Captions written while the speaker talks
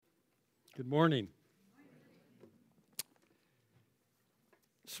Good morning.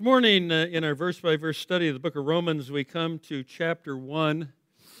 This morning, in our verse-by-verse study of the book of Romans, we come to chapter 1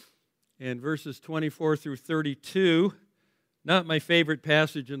 and verses 24 through 32. Not my favorite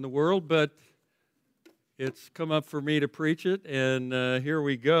passage in the world, but it's come up for me to preach it, and here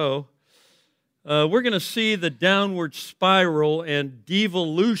we go. We're going to see the downward spiral and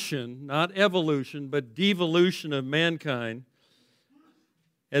devolution, not evolution, but devolution of mankind,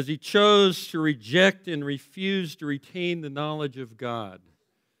 as he chose to reject and refuse to retain the knowledge of God.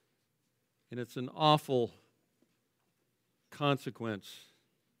 And it's an awful consequence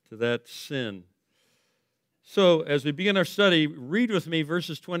to that sin. So, as we begin our study, read with me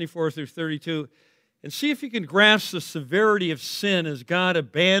verses 24 through 32 and see if you can grasp the severity of sin as God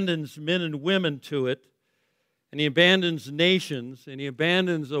abandons men and women to it, and he abandons nations, and he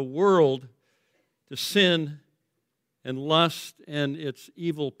abandons a world to sin and lust and its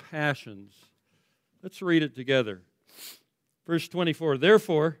evil passions. Let's read it together. Verse 24,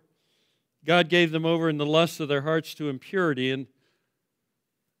 therefore, God gave them over in the lust of their hearts to impurity. And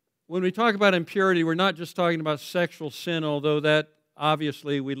when we talk about impurity, we're not just talking about sexual sin, although that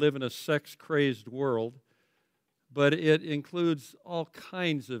obviously we live in a sex-crazed world, but it includes all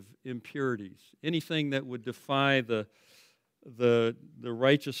kinds of impurities, anything that would defy the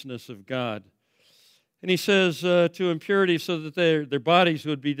righteousness of God. And he says to impurity so that their bodies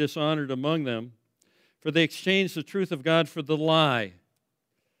would be dishonored among them, for they exchanged the truth of God for the lie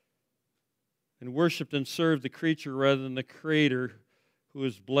and worshiped and served the creature rather than the Creator, who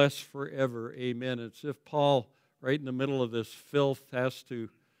is blessed forever. Amen. It's as if Paul, right in the middle of this filth, has to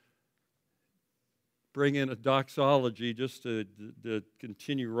bring in a doxology just to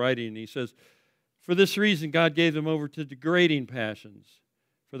continue writing. He says, for this reason God gave them over to degrading passions.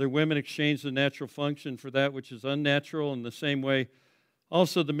 For their women exchanged the natural function for that which is unnatural. In the same way,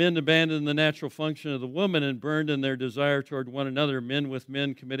 also the men abandoned the natural function of the woman and burned in their desire toward one another, men with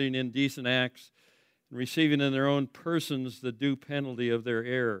men committing indecent acts and receiving in their own persons the due penalty of their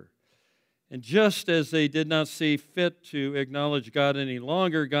error. And just as they did not see fit to acknowledge God any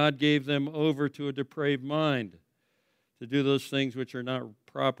longer, God gave them over to a depraved mind to do those things which are not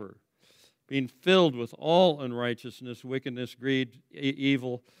proper, being filled with all unrighteousness, wickedness, greed,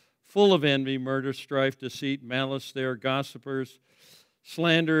 evil, full of envy, murder, strife, deceit, malice. They are gossipers,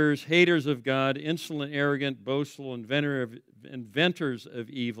 slanderers, haters of God, insolent, arrogant, boastful, inventors of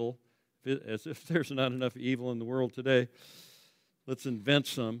evil, as if there's not enough evil in the world today. Let's invent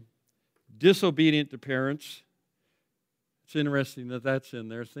some. Disobedient to parents. It's interesting that that's in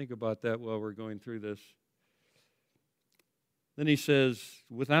there. Think about that while we're going through this. Then he says,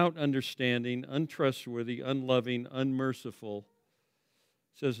 without understanding, untrustworthy, unloving, unmerciful.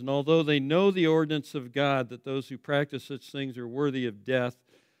 He says, and although they know the ordinance of God, that those who practice such things are worthy of death,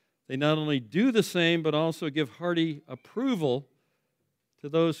 they not only do the same, but also give hearty approval to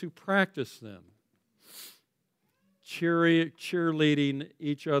those who practice them, cheerleading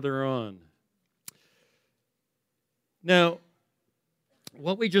each other on. Now,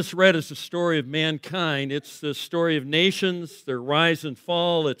 what we just read is the story of mankind. It's the story of nations, their rise and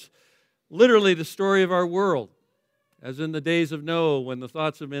fall. It's literally the story of our world. As in the days of Noah, when the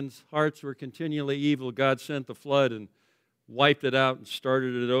thoughts of men's hearts were continually evil, God sent the flood and wiped it out and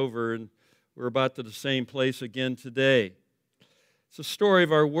started it over, and we're about to the same place again today. It's the story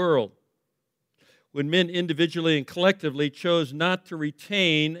of our world, when men individually and collectively chose not to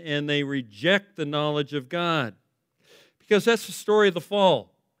retain and they reject the knowledge of God. Because that's the story of the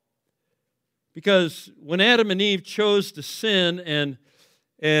fall. Because when Adam and Eve chose to sin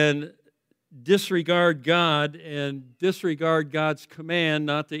and disregard God and disregard God's command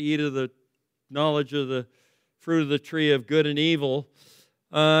not to eat of the knowledge of the fruit of the tree of good and evil,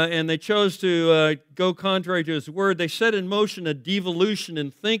 and they chose to go contrary to His word, they set in motion a devolution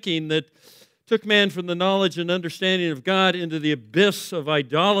in thinking that took man from the knowledge and understanding of God into the abyss of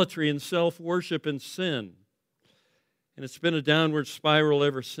idolatry and self-worship and sin. And it's been a downward spiral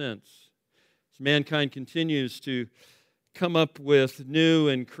ever since. As mankind continues to come up with new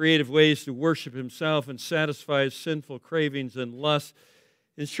and creative ways to worship himself and satisfy his sinful cravings and lusts.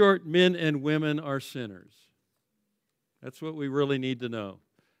 In short, men and women are sinners. That's what we really need to know.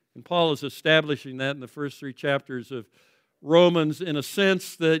 And Paul is establishing that in the first 3 chapters of Romans, in a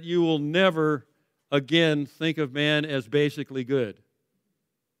sense that you will never again think of man as basically good.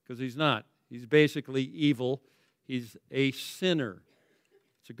 Because he's not. He's basically evil. He's a sinner.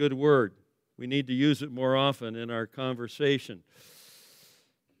 It's a good word. We need to use it more often in our conversation.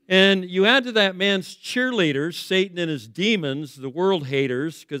 And you add to that man's cheerleaders, Satan and his demons, the world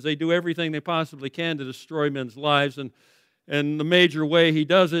haters, because they do everything they possibly can to destroy men's lives. And And the major way he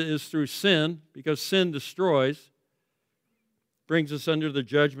does it is through sin, because sin destroys, brings us under the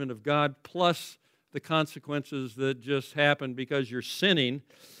judgment of God, plus the consequences that just happen because you're sinning.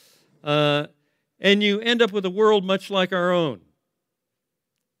 And you end up with a world much like our own.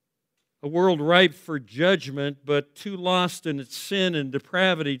 A world ripe for judgment, but too lost in its sin and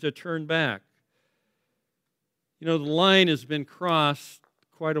depravity to turn back. You know, the line has been crossed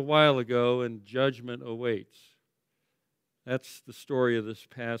quite a while ago, and judgment awaits. That's the story of this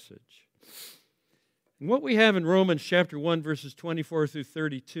passage. And what we have in Romans chapter 1, verses 24 through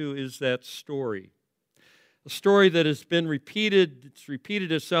 32 is that story. A story that has been repeated. It's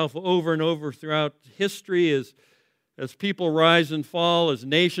repeated itself over and over throughout history as people rise and fall, as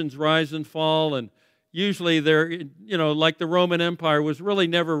nations rise and fall, and usually they're, like the Roman Empire was really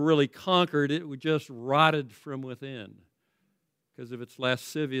never really conquered. It was just rotted from within because of its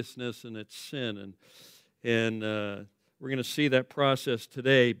lasciviousness and its sin. And we're going to see that process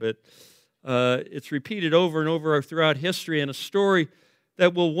today, but it's repeated over and over throughout history, and a story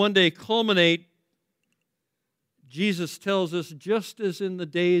that will one day culminate, Jesus tells us, just as in the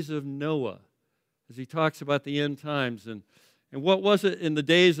days of Noah, as he talks about the end times. And what was it in the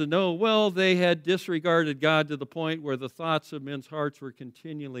days of Noah? Well, they had disregarded God to the point where the thoughts of men's hearts were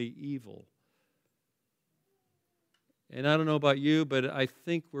continually evil. And I don't know about you, but I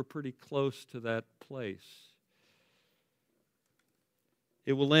think we're pretty close to that place.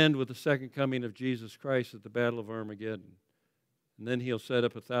 It will end with the second coming of Jesus Christ at the Battle of Armageddon. And then he'll set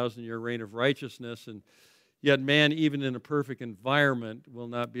up a 1,000-year reign of righteousness, and yet man, even in a perfect environment, will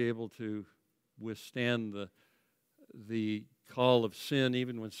not be able to withstand the call of sin,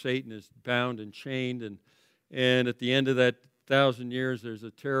 even when Satan is bound and chained. And at the end of that 1,000 years, there's a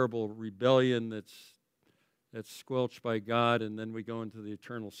terrible rebellion that's squelched by God, and then we go into the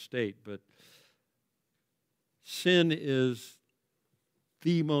eternal state. But sin is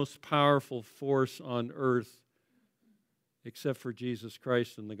the most powerful force on earth, except for Jesus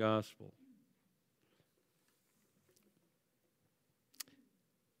Christ and the gospel.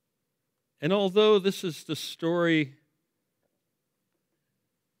 And although this is the story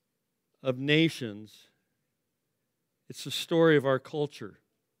of nations, it's the story of our culture.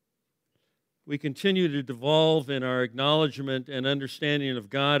 We continue to devolve in our acknowledgement and understanding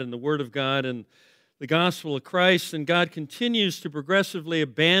of God and the Word of God and the gospel of Christ, and God continues to progressively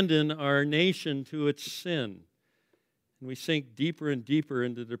abandon our nation to its sin. And we sink deeper and deeper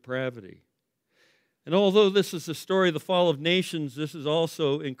into depravity. And although this is the story of the fall of nations, this is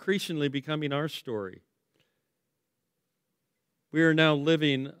also increasingly becoming our story. We are now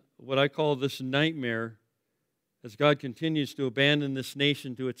living what I call this nightmare as God continues to abandon this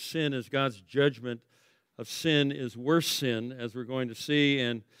nation to its sin, as God's judgment of sin is worse sin, as we're going to see.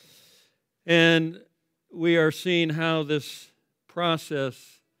 And we are seeing how this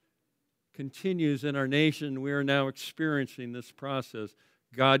process continues in our nation. We are now experiencing this process.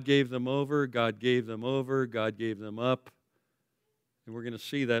 God gave them over, God gave them over, God gave them up. And we're going to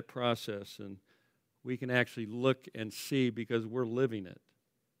see that process, and we can actually look and see because we're living it.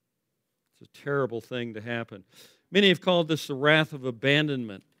 It's a terrible thing to happen. Many have called this the wrath of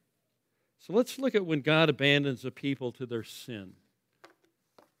abandonment. So let's look at when God abandons a people to their sin.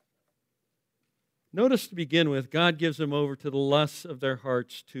 Notice to begin with, God gives them over to the lusts of their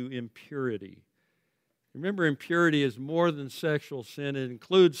hearts, to impurity. Remember, impurity is more than sexual sin. It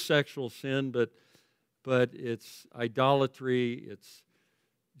includes sexual sin, but it's idolatry. It's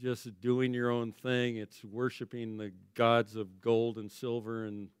just doing your own thing. It's worshiping the gods of gold and silver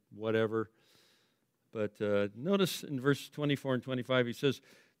and whatever. But notice in verses 24 and 25, he says,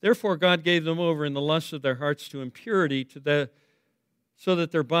 "Therefore God gave them over in the lusts of their hearts to impurity, so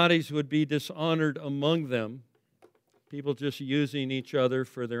that their bodies would be dishonored among them." People just using each other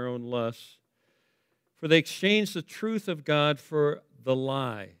for their own lusts. "For they exchanged the truth of God for the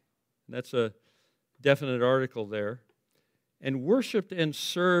lie." And that's a definite article there. "And worshipped and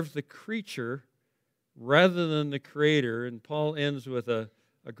served the creature rather than the Creator." And Paul ends with a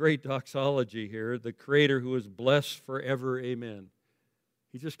great doxology here. The Creator who is blessed forever, amen.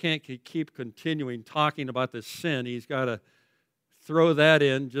 He just can't keep continuing talking about this sin. He's got to throw that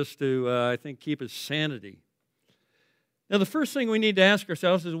in just to, I think, keep his sanity. Now, the first thing we need to ask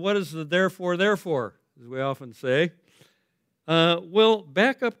ourselves is, what is the therefore, as we often say? Well,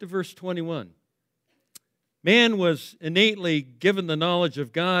 back up to verse 21. Man was innately given the knowledge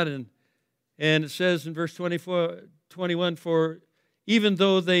of God, and it says in verse 21, "For even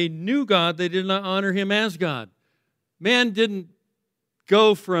though they knew God, they did not honor him as God." Man didn't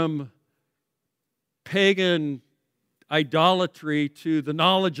go from pagan idolatry to the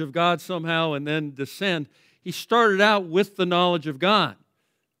knowledge of God somehow and then descend. he started out with the knowledge of God.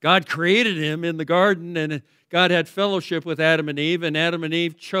 God created him in the garden, and God had fellowship with Adam and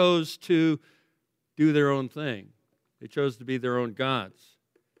Eve chose to do their own thing. They chose to be their own gods.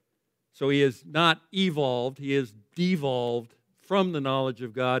 So he is not evolved, he is devolved from the knowledge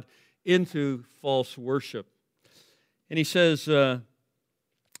of God into false worship. And he says, to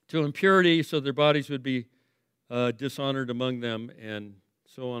impurity, so their bodies would be dishonored among them, and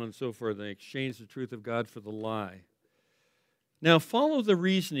so on and so forth. They exchanged the truth of God for the lie. Now follow the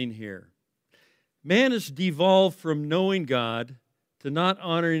reasoning here. Man is devolved from knowing God to not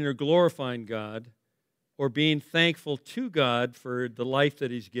honoring or glorifying God or being thankful to God for the life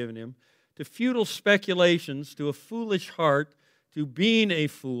that he's given him, to futile speculations, to a foolish heart, to being a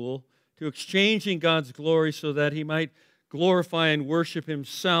fool, to exchanging God's glory so that he might glorify and worship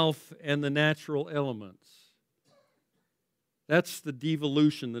himself and the natural elements. That's the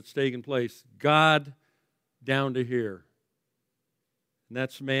devolution that's taken place. God down to here. And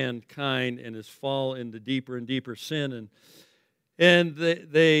that's mankind and his fall into deeper and deeper sin. And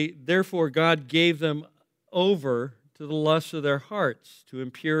therefore God gave them over to the lusts of their hearts, to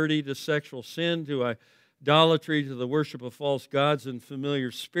impurity, to sexual sin, to idolatry, to the worship of false gods and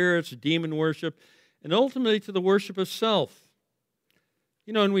familiar spirits, demon worship, and ultimately to the worship of self.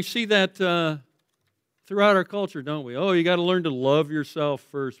 You know, and we see that throughout our culture, don't we? Oh, you got to learn to love yourself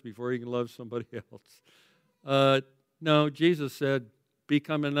first before you can love somebody else. No, Jesus said,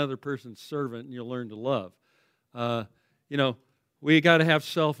 become another person's servant and you'll learn to love. You know, we got to have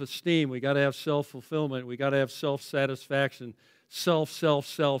self-esteem. We got to have self-fulfillment. We got to have self-satisfaction. Self.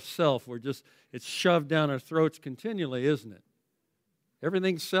 We're just, it's shoved down our throats continually, isn't it?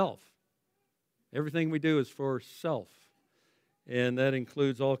 Everything's self. Everything we do is for self. And that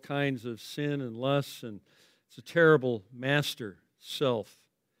includes all kinds of sin and lusts, and it's a terrible master, self.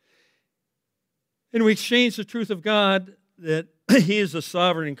 And we exchange the truth of God that he is the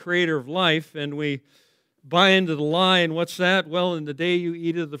sovereign and creator of life, and we buy into the lie. And what's that? Well, in the day you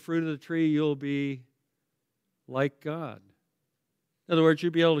eat of the fruit of the tree, you'll be like God. In other words,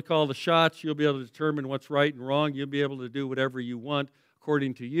 you'll be able to call the shots. You'll be able to determine what's right and wrong. You'll be able to do whatever you want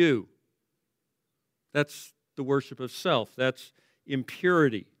according to you. That's the worship of self. That's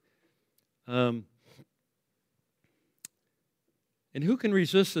impurity. And who can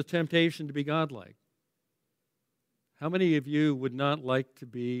resist the temptation to be godlike? How many of you would not like to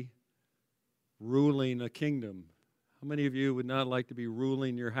be ruling a kingdom? How many of you would not like to be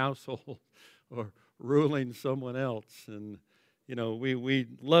ruling your household or ruling someone else? And, you know, we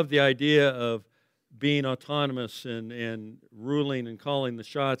love the idea of being autonomous and ruling and calling the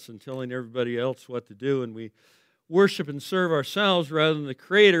shots and telling everybody else what to do. And we worship and serve ourselves rather than the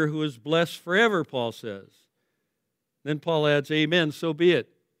Creator who is blessed forever, Paul says. Then Paul adds, amen, so be it.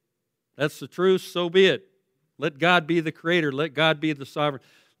 That's the truth, so be it. Let God be the Creator. Let God be the sovereign.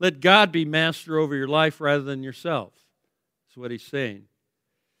 Let God be master over your life rather than yourself. That's what he's saying.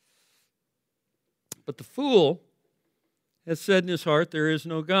 But the fool has said in his heart, there is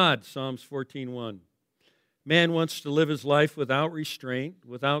no God, Psalms 14:1. Man wants to live his life without restraint,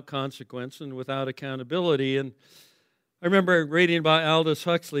 without consequence, and without accountability. And I remember reading about Aldous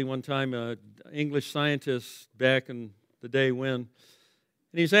Huxley one time, an English scientist back in the day when.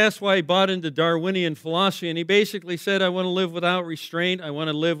 And he's asked why he bought into Darwinian philosophy, and he basically said, I want to live without restraint, I want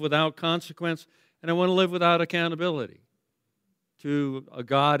to live without consequence, and I want to live without accountability to a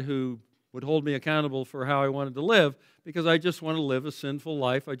God who would hold me accountable for how I wanted to live, because I just want to live a sinful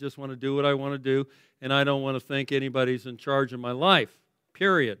life. I just want to do what I want to do, and I don't want to think anybody's in charge of my life,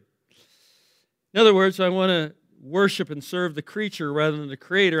 period. In other words, I want to worship and serve the creature rather than the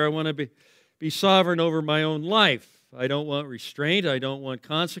Creator. I want to be sovereign over my own life. I don't want restraint. I don't want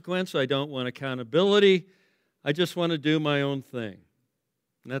consequence. I don't want accountability. I just want to do my own thing.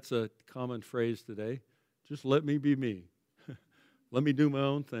 And that's a common phrase today. Just let me be me. Let me do my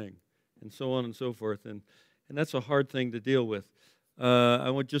own thing. And so on and so forth. And that's a hard thing to deal with.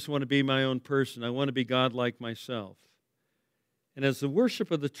 I just want to be my own person. I want to be God like myself. And as the worship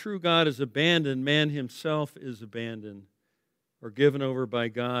of the true God is abandoned, man himself is abandoned or given over by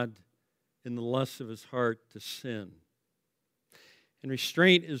God in the lusts of his heart to sin. And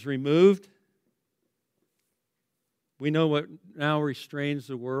restraint is removed. We know what now restrains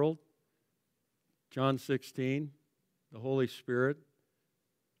the world. John 16, the Holy Spirit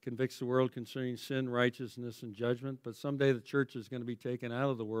convicts the world concerning sin, righteousness, and judgment. But someday the church is going to be taken out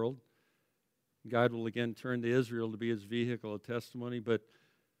of the world. God will again turn to Israel to be his vehicle of testimony. But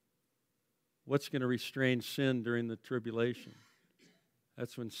what's going to restrain sin during the tribulation?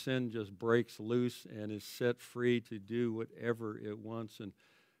 That's when sin just breaks loose and is set free to do whatever it wants. And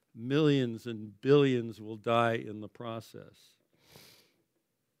millions and billions will die in the process.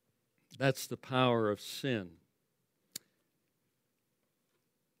 That's the power of sin.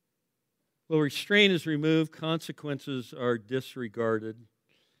 Well, restraint is removed, consequences are disregarded,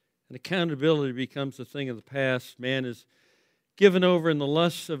 and accountability becomes a thing of the past. Man is given over in the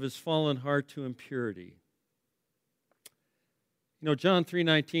lusts of his fallen heart to impurity. You know, John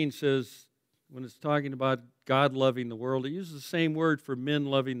 3:19 says, when it's talking about God loving the world, it uses the same word for men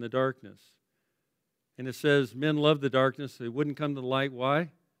loving the darkness. And it says, men love the darkness, they wouldn't come to the light.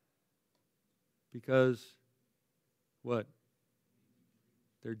 Why? Because what?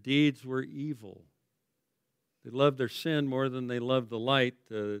 Their deeds were evil. They loved their sin more than they loved the light,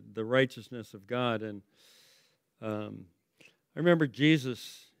 the righteousness of God. And I remember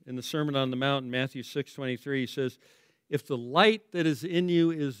Jesus in the Sermon on the Mount in Matthew 6:23, he says, if the light that is in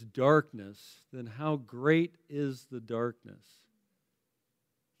you is darkness, then how great is the darkness?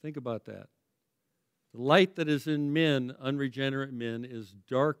 Think about that. The light that is in men, unregenerate men, is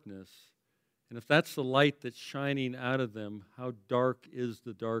darkness. And if that's the light that's shining out of them, how dark is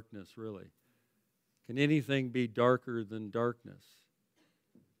the darkness, really? Can anything be darker than darkness?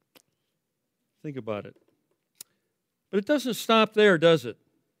 Think about it. But it doesn't stop there, does it?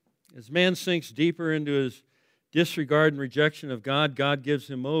 As man sinks deeper into his disregard and rejection of God, God gives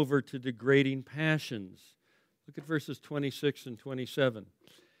him over to degrading passions. Look at verses 26 and 27.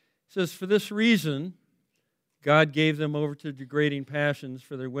 It says, for this reason, God gave them over to degrading passions,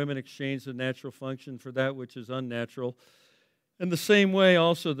 for their women exchanged the natural function for that which is unnatural. In the same way,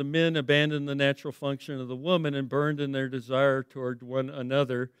 also, the men abandoned the natural function of the woman and burned in their desire toward one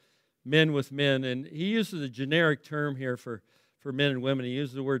another, men with men. And he uses a generic term here for men and women. He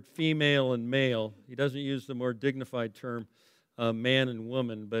uses the word female and male. He doesn't use the more dignified term man and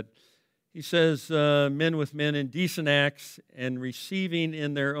woman, but he says men with men, indecent acts, and receiving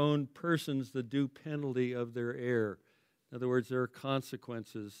in their own persons the due penalty of their error. In other words, there are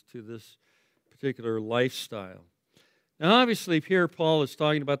consequences to this particular lifestyle. Now, obviously, here Paul is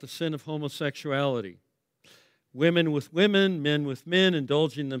talking about the sin of homosexuality. Women with women, men with men,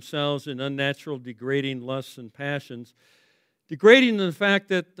 indulging themselves in unnatural, degrading lusts and passions, degrading the fact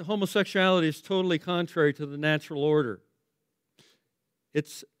that homosexuality is totally contrary to the natural order.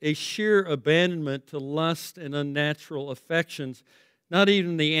 It's a sheer abandonment to lust and unnatural affections. Not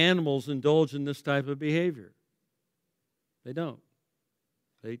even the animals indulge in this type of behavior. They don't.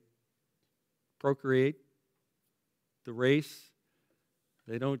 They procreate the race.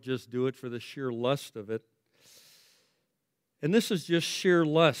 They don't just do it for the sheer lust of it. And this is just sheer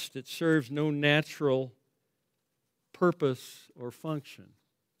lust. It serves no natural purpose or function.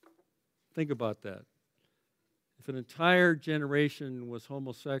 Think about that. If an entire generation was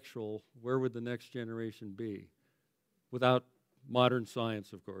homosexual, where would the next generation be? Without modern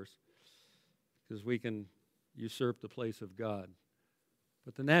science, of course, because we can usurp the place of God.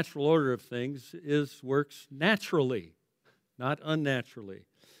 But the natural order of things works naturally, not unnaturally.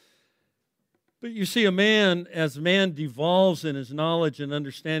 But you see, as man devolves in his knowledge and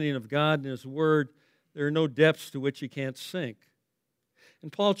understanding of God and His Word, there are no depths to which he can't sink.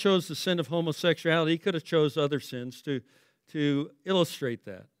 And Paul chose the sin of homosexuality. He could have chose other sins to illustrate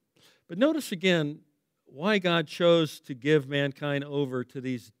that. But notice again why God chose to give mankind over to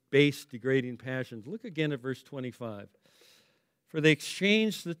these base, degrading passions. Look again at verse 25. For they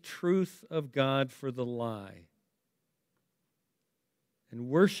exchanged the truth of God for the lie, and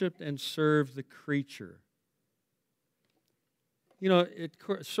worshiped and served the creature. You know, it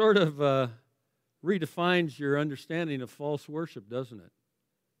sort of redefines your understanding of false worship, doesn't it?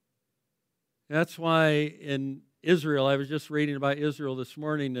 That's why in Israel, I was just reading about Israel this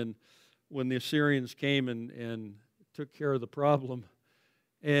morning, and when the Assyrians came and took care of the problem,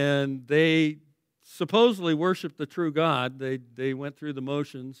 and they supposedly worshiped the true God. They went through the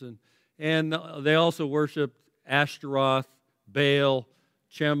motions, and they also worshiped Ashtaroth, Baal,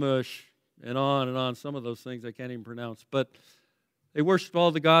 Chemosh, and on. Some of those things I can't even pronounce. But they worshiped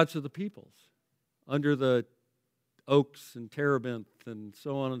all the gods of the peoples under the oaks and terebinth and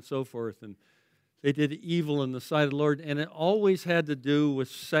so on and so forth. And they did evil in the sight of the Lord. And it always had to do with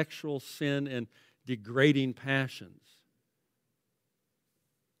sexual sin and degrading passions.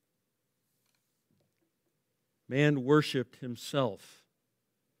 Man worshiped himself.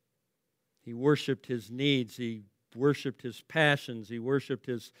 He worshiped his needs. He worshiped his passions. He worshiped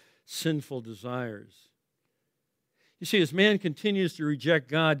his sinful desires. You see, as man continues to reject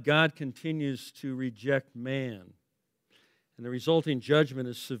God, God continues to reject man. And the resulting judgment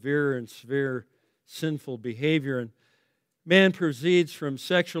is severe and severe sinful behavior. And man proceeds from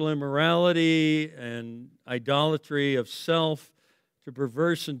sexual immorality and idolatry of self to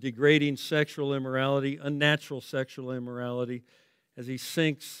perverse and degrading sexual immorality, unnatural sexual immorality, as he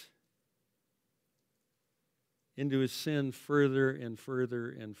sinks into his sin further and further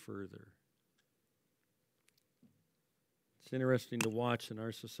and further. It's interesting to watch in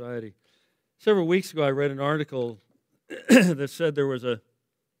our society. Several weeks ago, I read an article that said there was a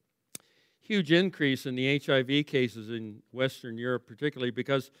huge increase in the HIV cases in Western Europe, particularly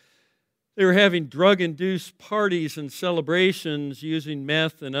because they were having drug-induced parties and celebrations using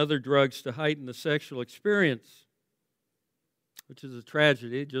meth and other drugs to heighten the sexual experience, which is a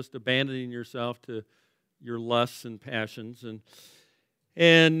tragedy, just abandoning yourself to your lusts and passions.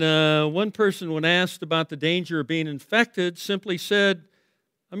 And one person, when asked about the danger of being infected, simply said,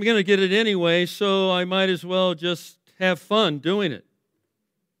 I'm going to get it anyway, so I might as well just have fun doing it.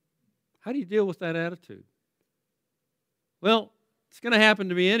 How do you deal with that attitude? Well, it's going to happen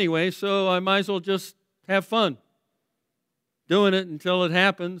to me anyway, so I might as well just have fun doing it until it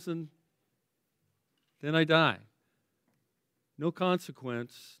happens, and then I die. No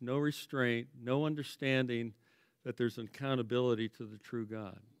consequence, no restraint, no understanding that there's an accountability to the true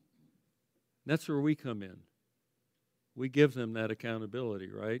God. And that's where we come in. We give them that accountability,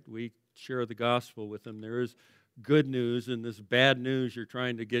 right? We share the gospel with them. There is good news and this bad news you're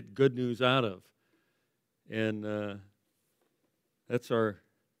trying to get good news out of. And that's our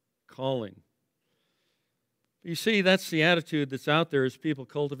calling. You see, that's the attitude that's out there as people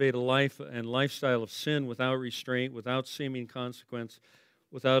cultivate a life and lifestyle of sin without restraint, without seeming consequence,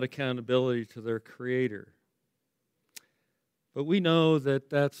 without accountability to their Creator. But we know that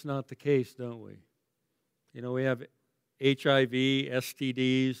that's not the case, don't we? You know, we have HIV,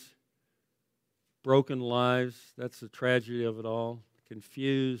 STDs, broken lives. That's the tragedy of it all.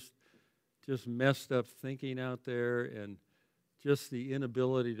 Confused, just messed up thinking out there, and just the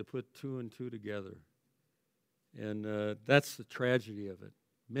inability to put two and two together. And that's the tragedy of it.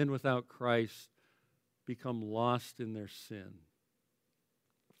 Men without Christ become lost in their sin.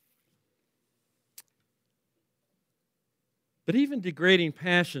 But even degrading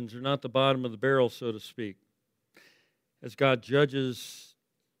passions are not the bottom of the barrel, so to speak. As God judges,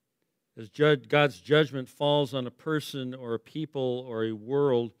 God's judgment falls on a person or a people or a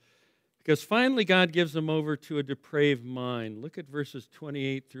world, because finally God gives them over to a depraved mind. Look at verses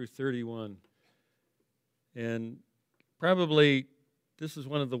 28 through 31. And probably this is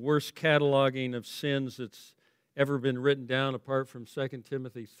one of the worst cataloging of sins that's ever been written down, apart from 2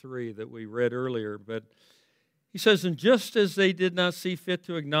 Timothy 3 that we read earlier. But he says, and just as they did not see fit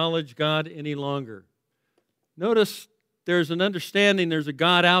to acknowledge God any longer. Notice there's an understanding there's a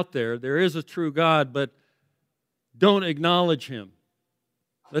God out there. There is a true God, but don't acknowledge Him.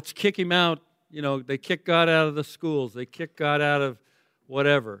 Let's kick Him out. You know, they kick God out of the schools. They kick God out of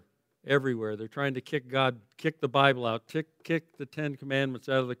whatever, everywhere. They're trying to kick the Bible out, kick the Ten Commandments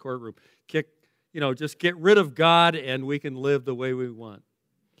out of the courtroom, just get rid of God and we can live the way we want.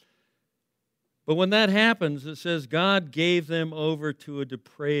 But when that happens, it says God gave them over to a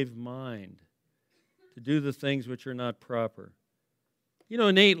depraved mind to do the things which are not proper. You know,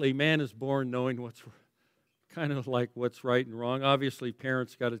 innately, man is born knowing what's kind of like what's right and wrong. Obviously,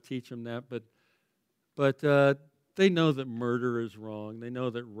 parents got to teach them that, but they know that murder is wrong. They know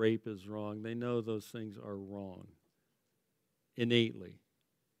that rape is wrong. They know those things are wrong innately.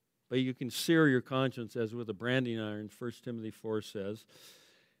 But you can sear your conscience as with a branding iron, 1 Timothy 4 says.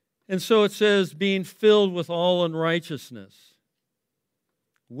 And so it says, being filled with all unrighteousness,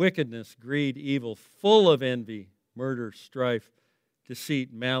 wickedness, greed, evil, full of envy, murder, strife,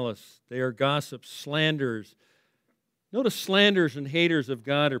 deceit, malice. They are gossips, slanderers. Notice slanderers and haters of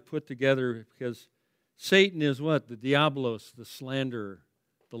God are put together because Satan is what? The diabolos, the slanderer,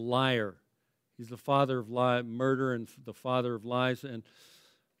 the liar. He's the father of murder and the father of lies. And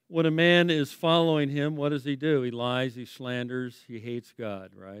when a man is following him, what does he do? He lies, he slanders, he hates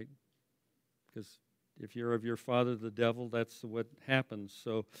God, right? Because if you're of your father, the devil, that's what happens.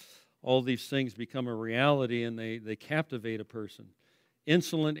 So all these things become a reality and they captivate a person.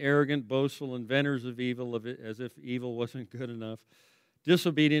 Insolent, arrogant, boastful, inventors of evil, as if evil wasn't good enough.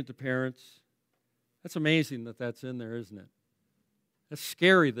 Disobedient to parents. That's amazing that that's in there, isn't it? That's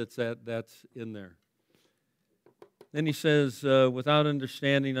scary that's in there. Then he says, without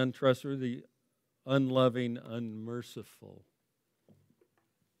understanding, untrustworthy, unloving, unmerciful.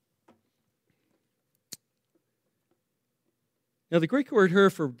 Now, the Greek word here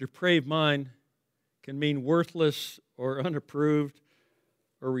for depraved mind can mean worthless or unapproved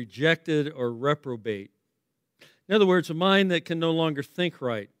or rejected or reprobate. In other words, a mind that can no longer think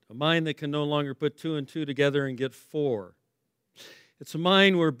right, a mind that can no longer put two and two together and get four. It's a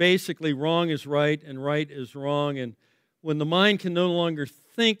mind where basically wrong is right and right is wrong, and when the mind can no longer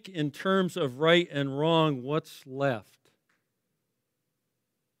think in terms of right and wrong, what's left?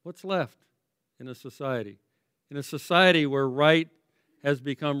 What's left in a society? In a society where right has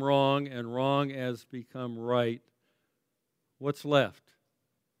become wrong and wrong has become right, what's left?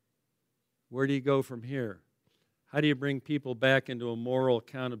 Where do you go from here? How do you bring people back into a moral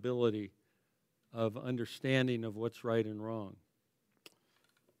accountability of understanding of what's right and wrong?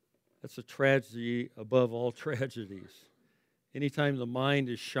 That's a tragedy above all tragedies. Anytime the mind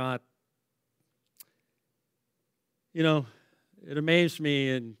is shot, you know, it amazed me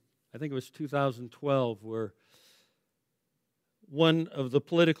in, I think it was 2012, where one of the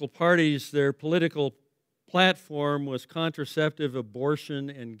political parties, their political platform was contraceptive, abortion,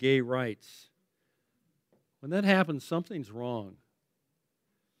 and gay rights. When that happens, something's wrong.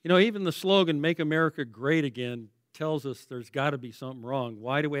 You know, even the slogan, "Make America Great Again," tells us there's got to be something wrong.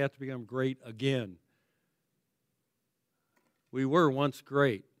 Why do we have to become great again? We were once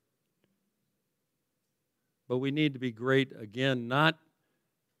great. But we need to be great again, not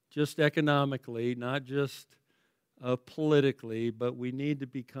just economically, not just politically, but we need to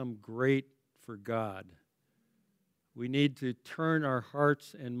become great for God. We need to turn our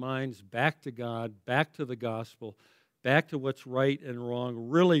hearts and minds back to God, back to the gospel, back to what's right and wrong,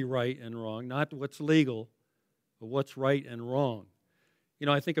 really right and wrong, not what's legal, but what's right and wrong. You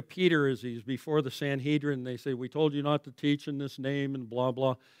know, I think of Peter as he's before the Sanhedrin. They say, "We told you not to teach in this name," and blah,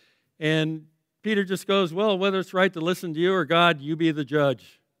 blah. And Peter just goes, "Well, whether it's right to listen to you or God, you be the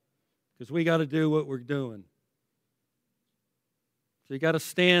judge, because we got to do what we're doing." So you got to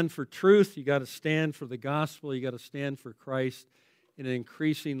stand for truth. You got to stand for the gospel. You got to stand for Christ in an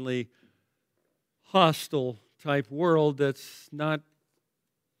increasingly hostile type world that's not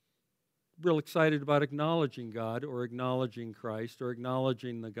real excited about acknowledging God or acknowledging Christ or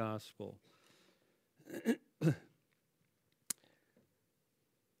acknowledging the gospel.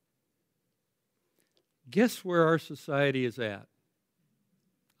 Guess where our society is at?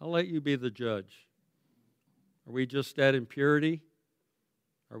 I'll let you be the judge. Are we just at impurity?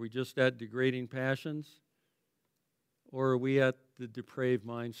 Are we just at degrading passions? Or are we at the depraved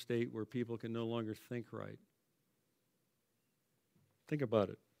mind state where people can no longer think right? Think about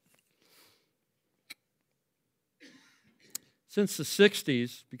it. Since the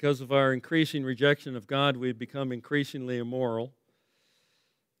 60s, because of our increasing rejection of God, we've become increasingly immoral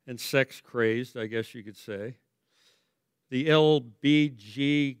and sex-crazed, I guess you could say. The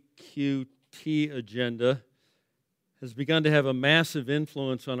LBGQT agenda has begun to have a massive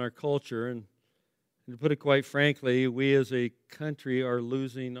influence on our culture, and to put it quite frankly, we as a country are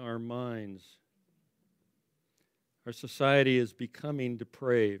losing our minds. Our society is becoming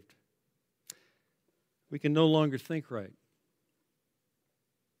depraved. We can no longer think right.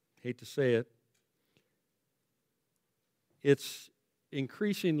 Hate to say it. It's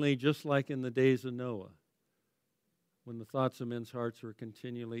increasingly just like in the days of Noah, when the thoughts of men's hearts were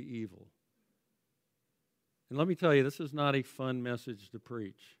continually evil. And let me tell you, this is not a fun message to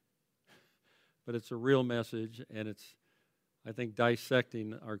preach, but it's a real message, and it's, I think,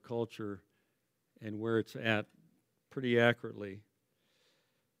 dissecting our culture and where it's at pretty accurately.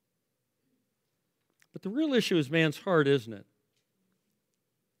 But the real issue is man's heart, isn't it?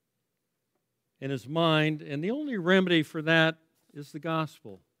 And his mind, and the only remedy for that is the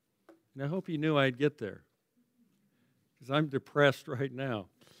gospel. And I hope you knew I'd get there, because I'm depressed right now.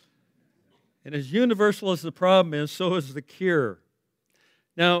 And as universal as the problem is, so is the cure.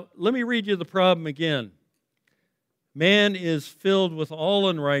 Now, let me read you the problem again. Man is filled with all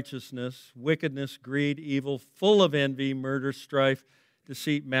unrighteousness, wickedness, greed, evil, full of envy, murder, strife,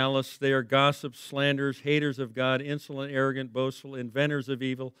 deceit, malice. They are gossips, slanderers, haters of God, insolent, arrogant, boastful, inventors of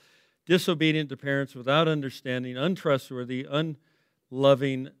evil, disobedient to parents, without understanding, untrustworthy,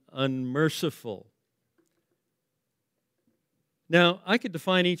 unloving, unmerciful. Now, I could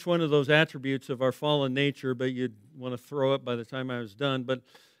define each one of those attributes of our fallen nature, but you'd want to throw up by the time I was done. But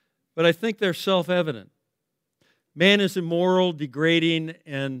I think they're self-evident. Man is immoral, degrading,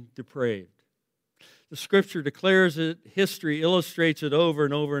 and depraved. The Scripture declares it. History illustrates it over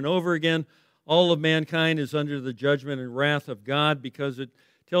and over and over again. All of mankind is under the judgment and wrath of God, because it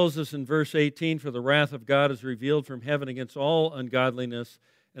tells us in verse 18, "For the wrath of God is revealed from heaven against all ungodliness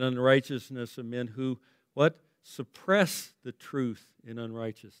and unrighteousness of men who," what? "Suppress the truth in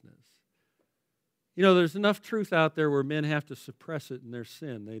unrighteousness." You know, there's enough truth out there where men have to suppress it in their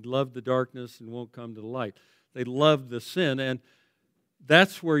sin. They love the darkness and won't come to the light. They love the sin, and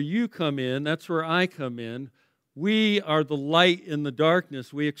that's where you come in. That's where I come in. We are the light in the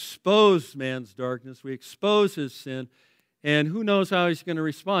darkness. We expose man's darkness. We expose his sin. And who knows how he's going to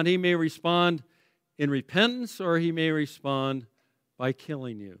respond? He may respond in repentance, or he may respond by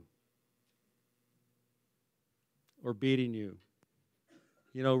killing you or beating you.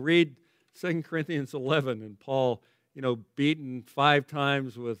 Read 2 Corinthians 11, and Paul, beaten 5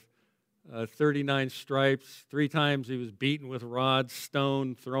 times with 39 stripes. 3 times he was beaten with rods,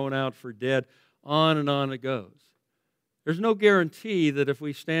 stoned, thrown out for dead. On and on it goes. There's no guarantee that if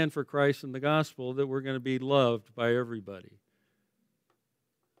we stand for Christ and the gospel that we're going to be loved by everybody.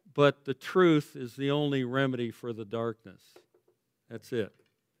 But the truth is the only remedy for the darkness. That's it.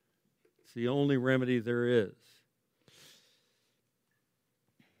 It's the only remedy there is.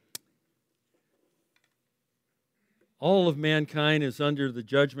 All of mankind is under the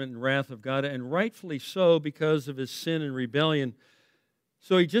judgment and wrath of God, and rightfully so because of his sin and rebellion.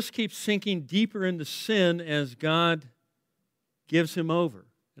 So he just keeps sinking deeper into sin as God gives him over.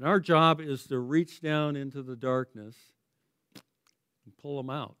 And our job is to reach down into the darkness and pull them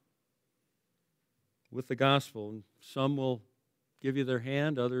out with the gospel. And some will give you their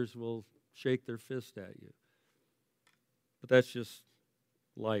hand, others will shake their fist at you. But that's just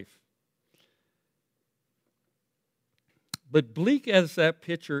life. But bleak as that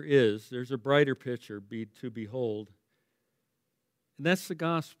picture is, there's a brighter picture to behold, and that's the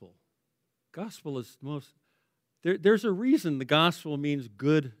gospel. Gospel is the most... There's a reason the gospel means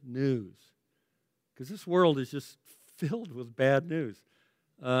good news, because this world is just filled with bad news.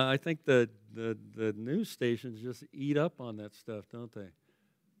 I think the news stations just eat up on that stuff, don't they?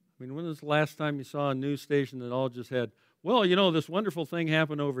 I mean, when was the last time you saw a news station that all just had, well, this wonderful thing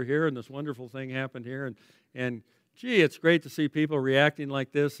happened over here, and this wonderful thing happened here, and gee, it's great to see people reacting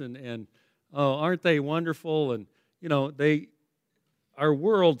like this, and oh, aren't they wonderful? And, our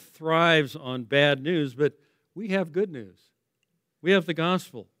world thrives on bad news, but we have good news. We have the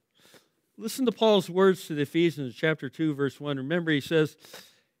gospel. Listen to Paul's words to the Ephesians, chapter 2, verse 1. Remember, he says,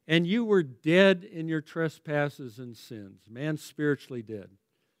 and you were dead in your trespasses and sins. Man spiritually dead.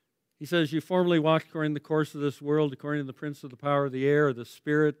 He says, you formerly walked according to the course of this world, according to the prince of the power of the air, the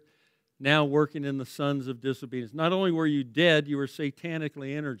spirit, now working in the sons of disobedience. Not only were you dead, you were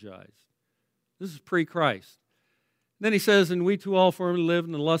satanically energized. This is pre-Christ. Then he says, and we too all formerly lived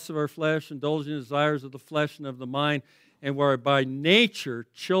in the lusts of our flesh, indulging in the desires of the flesh and of the mind, and were by nature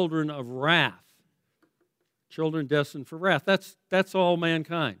children of wrath. Children destined for wrath. That's all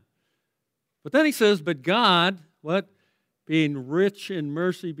mankind. But then he says, but God, what? Being rich in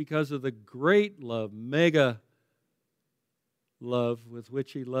mercy because of the great love, mega love with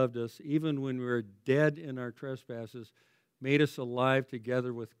which he loved us, even when we were dead in our trespasses, made us alive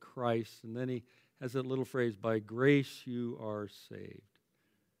together with Christ. And then he has that little phrase, by grace you are saved.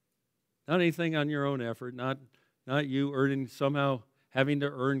 Not anything on your own effort, not you earning somehow having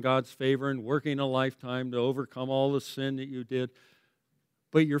to earn God's favor and working a lifetime to overcome all the sin that you did,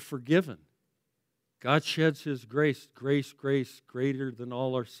 but you're forgiven. God sheds his grace greater than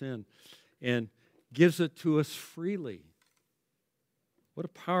all our sin, and gives it to us freely. What a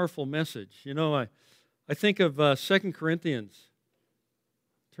powerful message. I think of 2 Corinthians.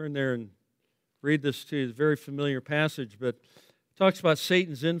 Turn there and read this to you. It's a very familiar passage, but it talks about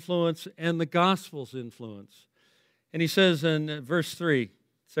Satan's influence and the gospel's influence. And he says in verse 3,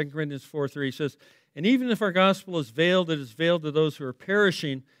 2 Corinthians 4:3, he says, and even if our gospel is veiled, it is veiled to those who are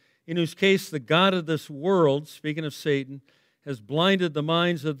perishing, in whose case the God of this world, speaking of Satan, has blinded the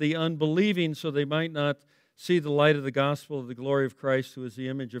minds of the unbelieving so they might not see the light of the gospel of the glory of Christ, who is the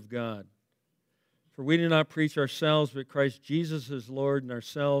image of God. For we do not preach ourselves, but Christ Jesus is Lord, and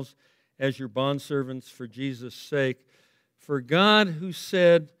ourselves as your bondservants for Jesus' sake. For God, who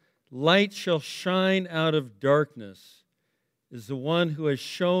said, light shall shine out of darkness, is the one who has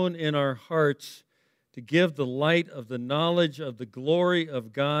shone in our hearts to give the light of the knowledge of the glory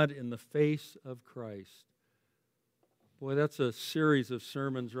of God in the face of Christ. Boy, that's a series of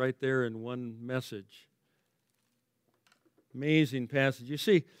sermons right there in one message. Amazing passage. You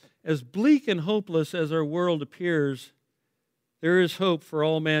see, as bleak and hopeless as our world appears, there is hope for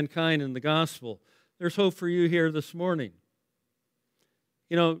all mankind in the gospel. There's hope for you here this morning.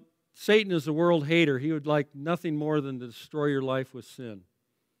 Satan is a world hater. He would like nothing more than to destroy your life with sin.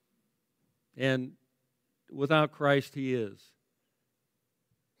 And without Christ, he is.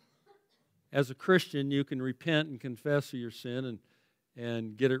 As a Christian, you can repent and confess of your sin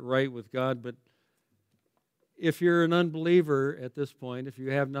and get it right with God. But if you're an unbeliever at this point, if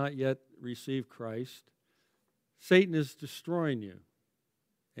you have not yet received Christ, Satan is destroying you.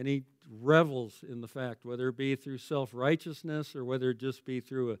 And he revels in the fact, whether it be through self-righteousness or whether it just be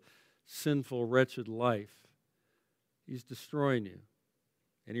through a sinful, wretched life. He's destroying you.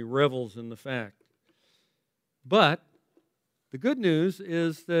 And he revels in the fact. But the good news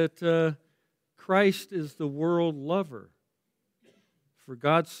is that Christ is the world lover. For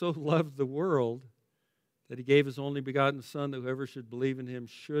God so loved the world that he gave his only begotten Son, that whoever should believe in him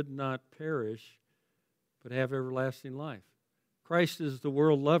should not perish, but have everlasting life. Christ is the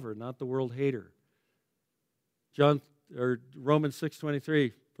world lover, not the world hater. Romans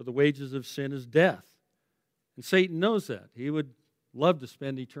 6:23, for the wages of sin is death. And Satan knows that. He would love to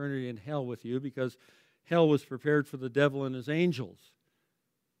spend eternity in hell with you because hell was prepared for the devil and his angels.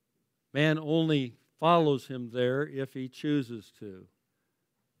 Man only follows him there if he chooses to.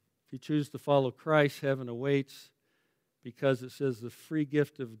 If you choose to follow Christ, heaven awaits, because it says the free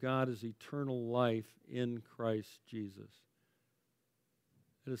gift of God is eternal life in Christ Jesus.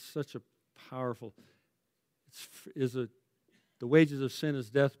 It is such a powerful, the wages of sin is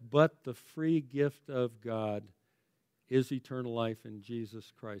death, but the free gift of God is eternal life in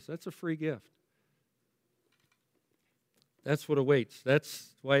Jesus Christ. That's a free gift. That's what awaits.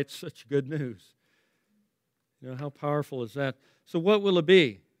 That's why it's such good news. You know, how powerful is that? So what will it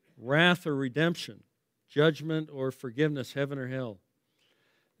be? Wrath or redemption? Judgment or forgiveness? Heaven or hell?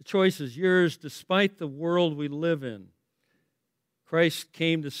 The choice is yours despite the world we live in. Christ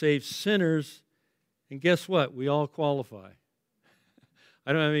came to save sinners, and guess what? We all qualify.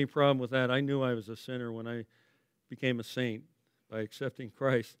 I don't have any problem with that. I knew I was a sinner when I became a saint by accepting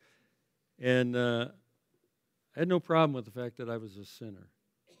Christ. And I had no problem with the fact that I was a sinner.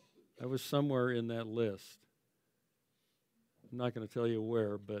 I was somewhere in that list. I'm not going to tell you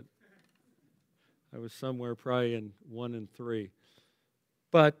where, but I was somewhere probably in 1 and 3.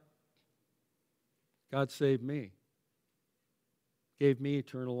 But God saved me. Gave me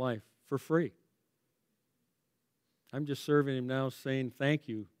eternal life for free. I'm just serving him now, saying thank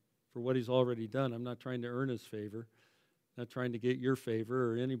you for what he's already done. I'm not trying to earn his favor. Not trying to get your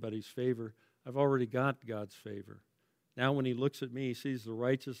favor or anybody's favor. I've already got God's favor. Now when he looks at me, he sees the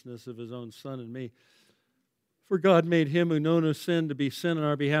righteousness of his own Son in me. For God made him who knew no sin to be sin on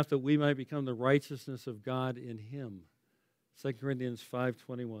our behalf, that we might become the righteousness of God in him. 2 Corinthians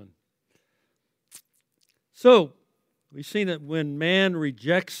 5:21. So, we've seen that when man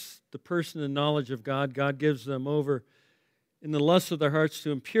rejects the person and knowledge of God, God gives them over in the lust of their hearts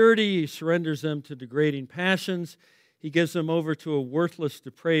to impurity. He surrenders them to degrading passions. He gives them over to a worthless,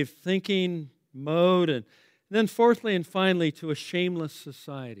 depraved thinking mode. And then fourthly and finally, to a shameless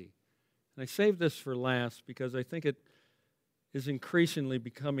society. And I saved this for last because I think it is increasingly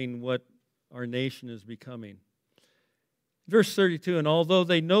becoming what our nation is becoming. Verse 32, and although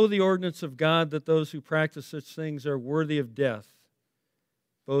they know the ordinance of God, that those who practice such things are worthy of death,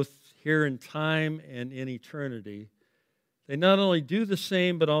 both here in time and in eternity, they not only do the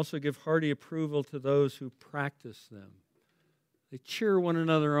same, but also give hearty approval to those who practice them. They cheer one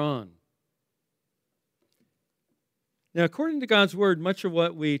another on. Now, according to God's Word, much of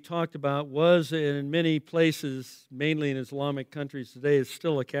what we talked about was, and in many places, mainly in Islamic countries today, is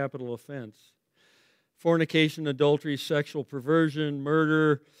still a capital offense. Fornication, adultery, sexual perversion,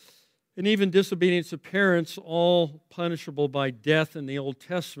 murder, and even disobedience of parents, all punishable by death in the Old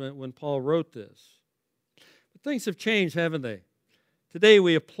Testament when Paul wrote this. But things have changed, haven't they? Today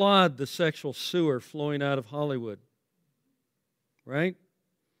we applaud the sexual sewer flowing out of Hollywood. Right?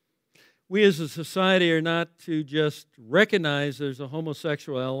 We as a society are not to just recognize there's a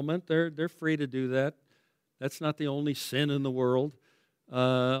homosexual element. They're free to do that. That's not the only sin in the world,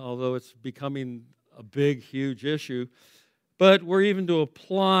 although it's becoming a big, huge issue. But we're even to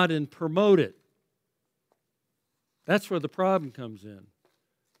applaud and promote it. That's where the problem comes in.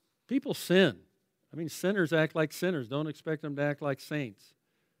 People sin. I mean, sinners act like sinners. Don't expect them to act like saints.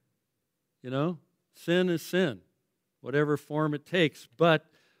 You know, sin is sin, whatever form it takes. But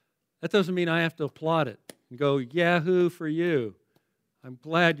that doesn't mean I have to applaud it and go, yahoo for you. I'm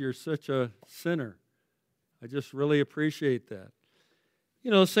glad you're such a sinner. I just really appreciate that. You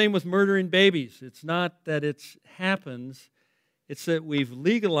know, same with murdering babies. It's not that it happens. It's that we've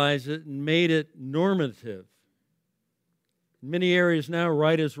legalized it and made it normative. In many areas now,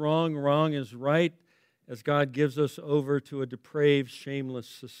 right is wrong, wrong is right, as God gives us over to a depraved, shameless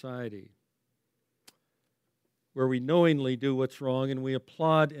society, where we knowingly do what's wrong and we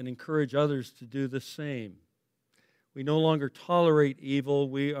applaud and encourage others to do the same. We no longer tolerate evil.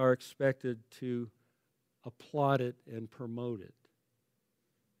 We are expected to applaud it and promote it.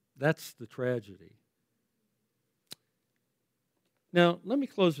 That's the tragedy. Now, let me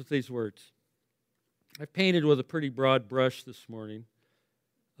close with these words. I've painted with a pretty broad brush this morning,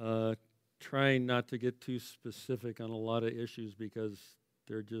 trying not to get too specific on a lot of issues because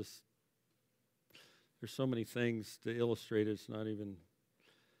there's so many things to illustrate it's not even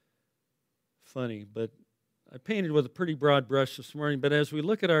funny. But I painted with a pretty broad brush this morning, but as we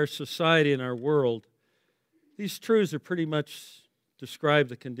look at our society and our world, these truths are pretty much describe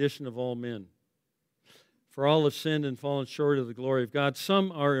the condition of all men. For all have sinned and fallen short of the glory of God.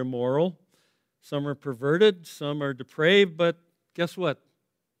 Some are immoral, some are perverted, some are depraved, but guess what?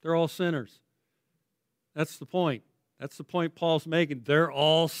 They're all sinners. That's the point. That's the point Paul's making. They're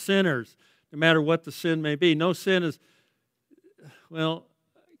all sinners, no matter what the sin may be. No sin is, well,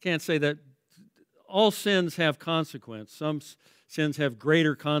 I can't say that. All sins have consequence. Some sins have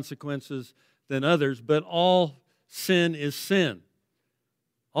greater consequences than others, but all sin is sin.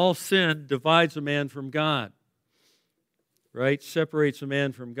 All sin divides a man from God, right? Separates a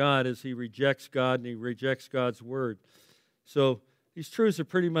man from God as he rejects God and he rejects God's word. So these truths are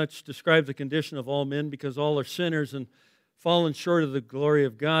pretty much describe the condition of all men because all are sinners and fallen short of the glory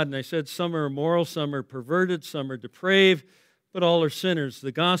of God. And I said some are immoral, some are perverted, some are depraved, but all are sinners.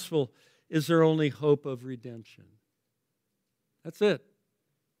 The gospel is their only hope of redemption. That's it.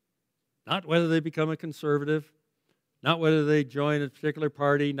 Not whether they become a conservative, not whether they join a particular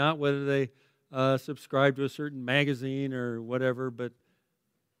party, not whether they subscribe to a certain magazine or whatever, but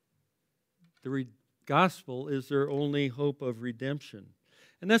the gospel is their only hope of redemption.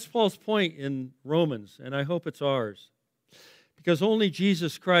 And that's Paul's point in Romans, and I hope it's ours. Because only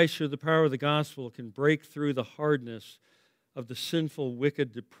Jesus Christ, through the power of the gospel, can break through the hardness of the sinful,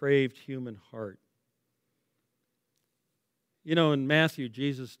 wicked, depraved human heart. You know, in Matthew,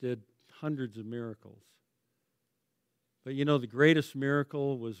 Jesus did hundreds of miracles. But you know, the greatest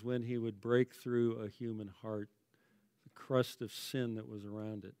miracle was when he would break through a human heart, the crust of sin that was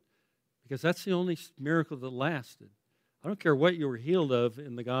around it. Because that's the only miracle that lasted. I don't care what you were healed of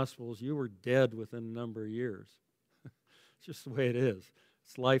in the Gospels, you were dead within a number of years. It's just the way it is.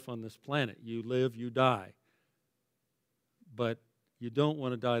 It's life on this planet. You live, you die. But you don't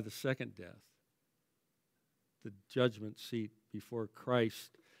want to die the second death, the judgment seat before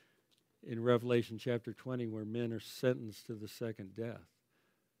Christ in Revelation chapter 20, where men are sentenced to the second death.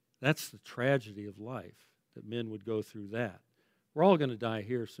 That's the tragedy of life, that men would go through that. We're all going to die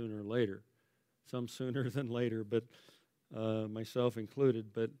here sooner or later, some sooner than later, but myself included.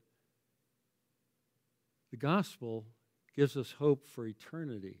 But the gospel gives us hope for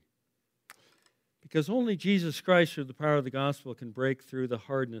eternity. Because only Jesus Christ, through the power of the gospel, can break through the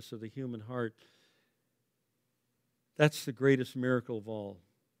hardness of the human heart. That's the greatest miracle of all.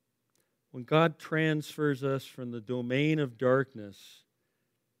 When God transfers us from the domain of darkness,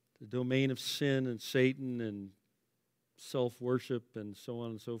 the domain of sin and Satan and self-worship and so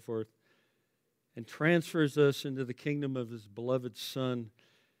on and so forth, and transfers us into the kingdom of His beloved Son.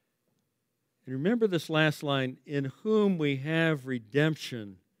 And remember this last line, in whom we have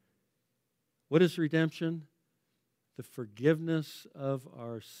redemption. What is redemption? The forgiveness of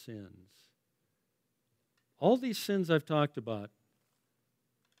our sins. All these sins I've talked about,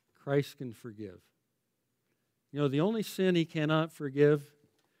 Christ can forgive. You know, the only sin He cannot forgive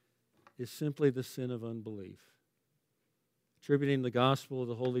is simply the sin of unbelief, attributing the gospel of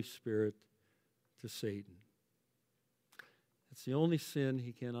the Holy Spirit to Satan. It's the only sin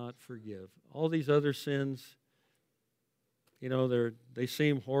He cannot forgive. All these other sins, you know, they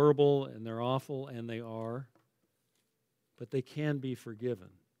seem horrible and they're awful, and they are, but they can be forgiven.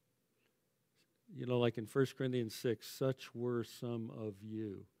 You know, like in 1 Corinthians 6, such were some of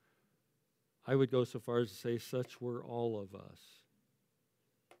you. I would go so far as to say, such were all of us.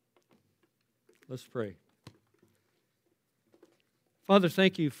 Let's pray. Father,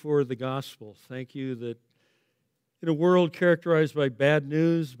 thank You for the gospel. Thank You that in a world characterized by bad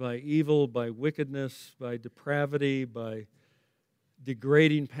news, by evil, by wickedness, by depravity, by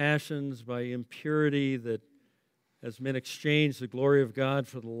degrading passions, by impurity, that as men exchange the glory of God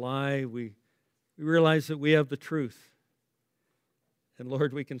for the lie, we realize that we have the truth. And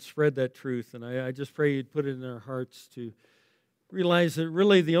Lord, we can spread that truth. And I just pray You'd put it in our hearts to realize that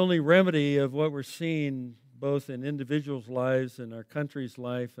really the only remedy of what we're seeing, both in individuals' lives and our country's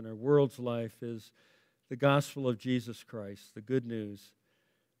life and our world's life, is the gospel of Jesus Christ, the good news.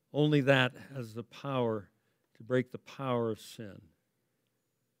 Only that has the power to break the power of sin.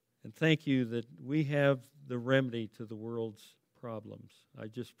 And thank You that we have the remedy to the world's problems. I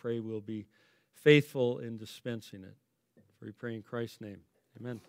just pray we'll be faithful in dispensing it. For we pray in Christ's name. Amen.